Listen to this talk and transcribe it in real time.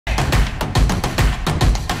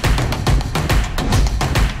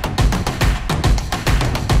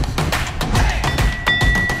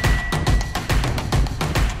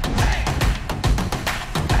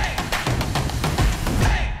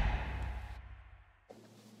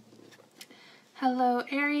Hello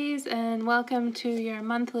Aries, and welcome to your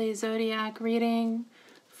monthly zodiac reading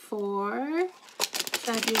for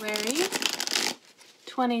February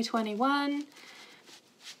 2021.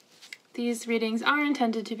 These readings are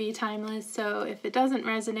intended to be timeless, so if it doesn't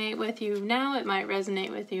resonate with you now, it might resonate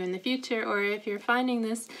with you in the future, or if you're finding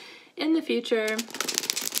this in the future,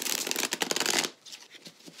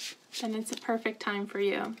 then it's a perfect time for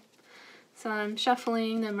you. So I'm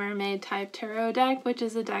shuffling the Mermaid Type Tarot deck, which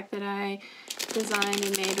is a deck that I designed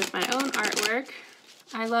and made with my own artwork.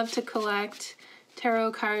 I love to collect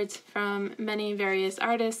tarot cards from many various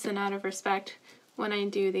artists, and out of respect, when I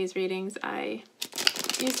do these readings, I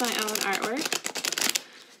use my own artwork.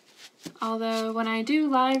 Although when I do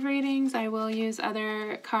live readings, I will use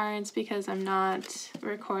other cards because I'm not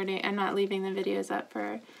leaving the videos up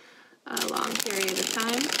for a long period of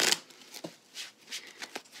time.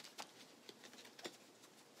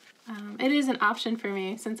 It is an option for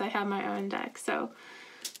me since I have my own deck, so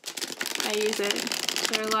I use it.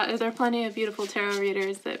 There are plenty of beautiful tarot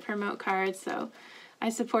readers that promote cards, so I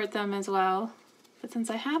support them as well. But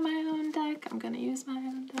since I have my own deck, I'm going to use my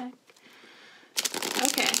own deck.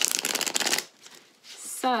 Okay,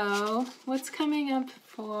 so what's coming up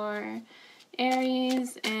for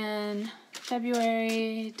Aries in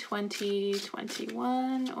February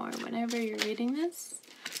 2021, or whenever you're reading this?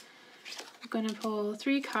 I'm going to pull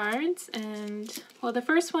 3 cards, and well, the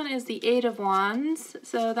first one is the 8 of Wands,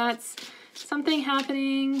 so that's something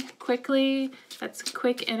happening quickly. That's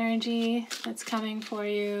quick energy that's coming for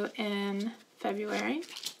you in February.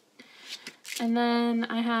 And then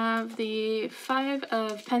I have the 5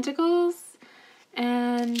 of Pentacles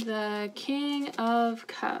and the King of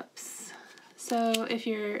Cups. So if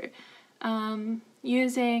you're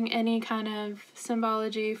using any kind of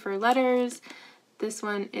symbology for letters, this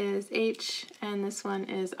one is H and this one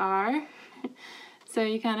is R. So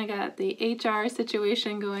you kind of got the HR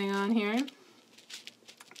situation going on here.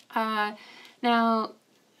 Now,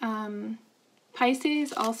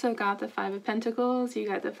 Pisces also got the 5 of Pentacles. You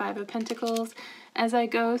got the 5 of Pentacles. As I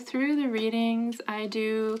go through the readings, I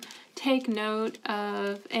do take note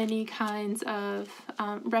of any kinds of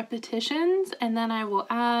repetitions, and then I will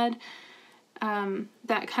add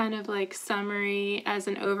that kind of like summary as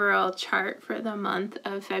an overall chart for the month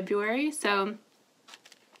of February. So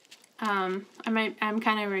I'm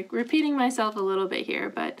kind of repeating myself a little bit here,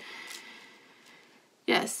 but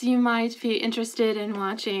yes, you might be interested in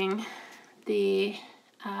watching the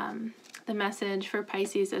message for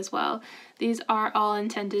Pisces as well. These are all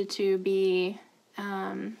intended to be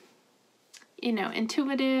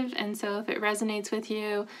intuitive, and so if it resonates with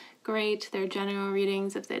you, great. They're general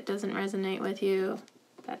readings. If it doesn't resonate with you,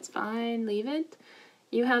 that's fine, leave it.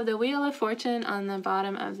 You have the Wheel of Fortune on the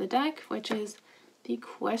bottom of the deck, which is the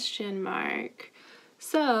question mark.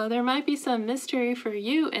 So there might be some mystery for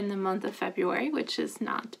you in the month of February, which is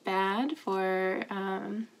not bad for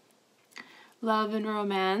love and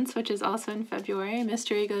romance, which is also in February.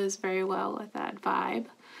 Mystery goes very well with that vibe.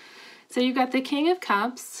 So you've got the King of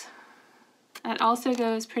Cups. That also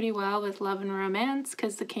goes pretty well with love and romance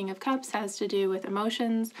because the King of Cups has to do with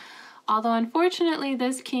emotions. Although unfortunately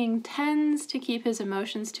this king tends to keep his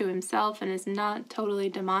emotions to himself and is not totally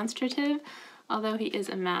demonstrative, although he is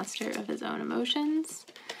a master of his own emotions.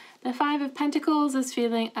 The 5 of Pentacles is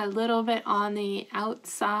feeling a little bit on the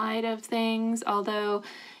outside of things, although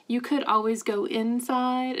you could always go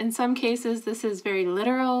inside. In some cases, this is very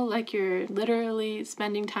literal, like you're literally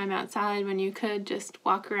spending time outside when you could just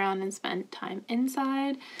walk around and spend time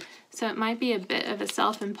inside. So it might be a bit of a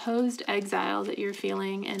self-imposed exile that you're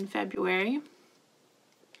feeling in February.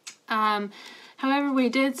 However, we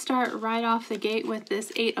did start right off the gate with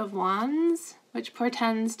this 8 of Wands, which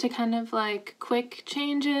portends to kind of like quick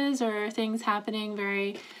changes or things happening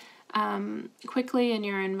very quickly in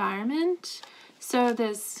your environment. So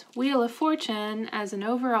this Wheel of Fortune as an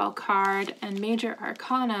overall card and major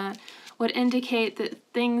arcana would indicate that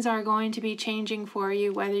things are going to be changing for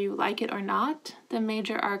you whether you like it or not. The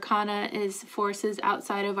major arcana is forces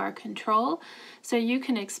outside of our control. So you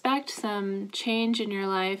can expect some change in your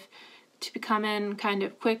life to come in kind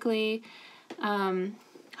of quickly.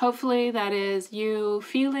 Hopefully that is you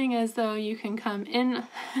feeling as though you can come in,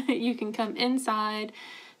 you can come inside,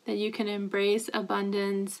 that you can embrace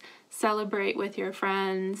abundance, celebrate with your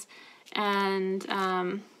friends, and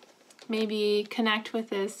maybe connect with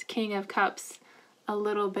this King of Cups a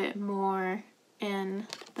little bit more in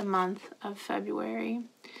the month of February.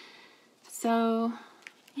 So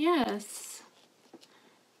yes,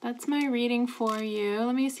 that's my reading for you.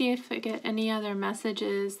 Let me see if I get any other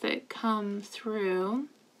messages that come through.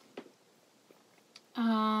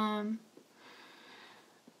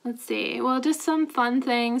 let's see. Well, just some fun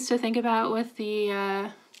things to think about with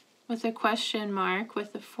the question mark,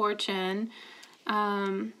 with the fortune.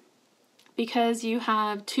 Because you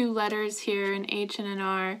have two letters here, an H and an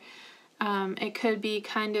R, it could be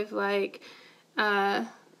kind of like a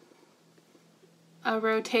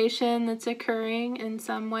rotation that's occurring in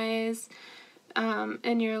some ways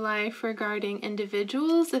in your life regarding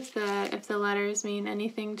individuals, if the letters mean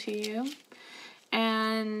anything to you,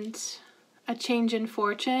 and a change in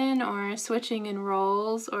fortune or switching in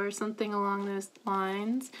roles or something along those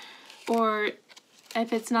lines. Or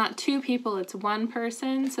if it's not two people, it's one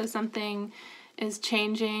person, so something is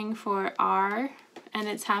changing for R and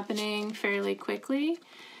it's happening fairly quickly.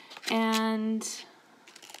 And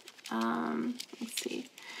let's see.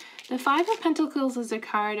 The Five of Pentacles is a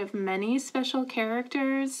card of many special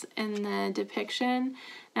characters in the depiction.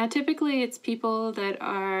 Now, typically it's people that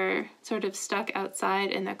are sort of stuck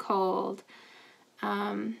outside in the cold.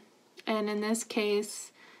 And in this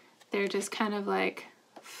case, they're just kind of like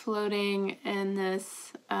floating in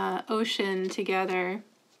this ocean together.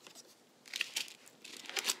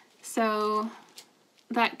 So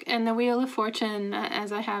that, and the Wheel of Fortune,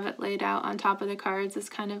 as I have it laid out on top of the cards, is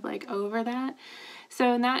kind of like over that.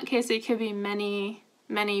 So in that case, it could be many,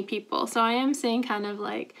 many people. So I am seeing kind of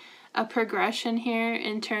like a progression here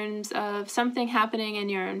in terms of something happening in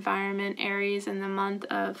your environment, Aries, in the month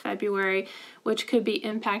of February, which could be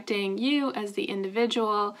impacting you as the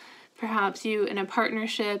individual, perhaps you in a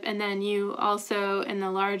partnership, and then you also in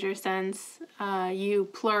the larger sense, you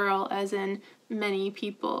plural as in many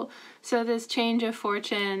people. So this change of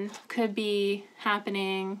fortune could be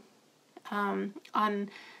happening on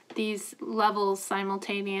these levels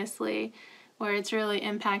simultaneously, where it's really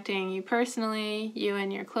impacting you personally, you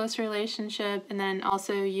and your close relationship, and then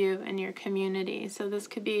also you and your community. So this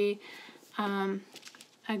could be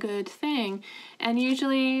a good thing. And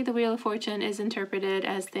usually the Wheel of Fortune is interpreted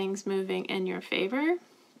as things moving in your favor.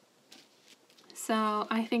 So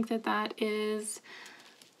I think that that is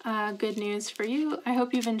good news for you. I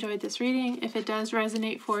hope you've enjoyed this reading. If it does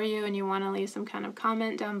resonate for you and you want to leave some kind of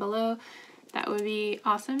comment down below, that would be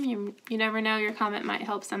awesome. You never know, your comment might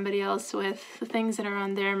help somebody else with the things that are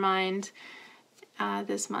on their mind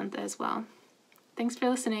this month as well. Thanks for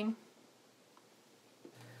listening.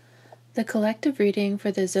 The collective reading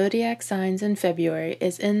for the zodiac signs in February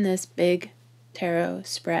is in this big tarot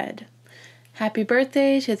spread. Happy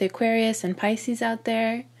birthday to the Aquarius and Pisces out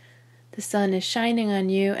there. The sun is shining on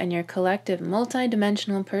you and your collective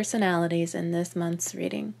multidimensional personalities in this month's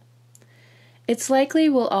reading. It's likely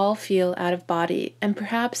we'll all feel out of body and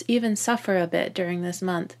perhaps even suffer a bit during this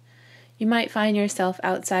month. You might find yourself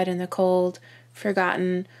outside in the cold,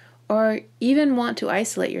 forgotten, or even want to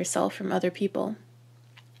isolate yourself from other people.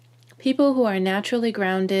 People who are naturally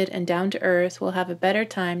grounded and down to earth will have a better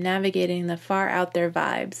time navigating the far out there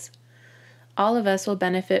vibes. All of us will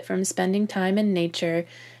benefit from spending time in nature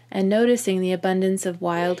and noticing the abundance of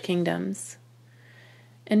wild kingdoms.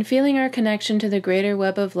 In feeling our connection to the greater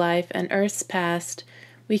web of life and Earth's past,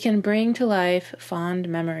 we can bring to life fond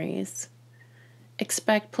memories.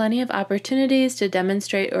 Expect plenty of opportunities to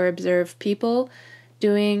demonstrate or observe people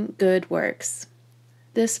doing good works.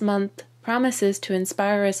 This month promises to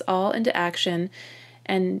inspire us all into action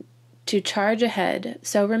and to charge ahead,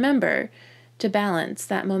 so remember to balance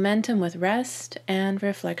that momentum with rest and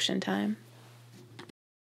reflection time.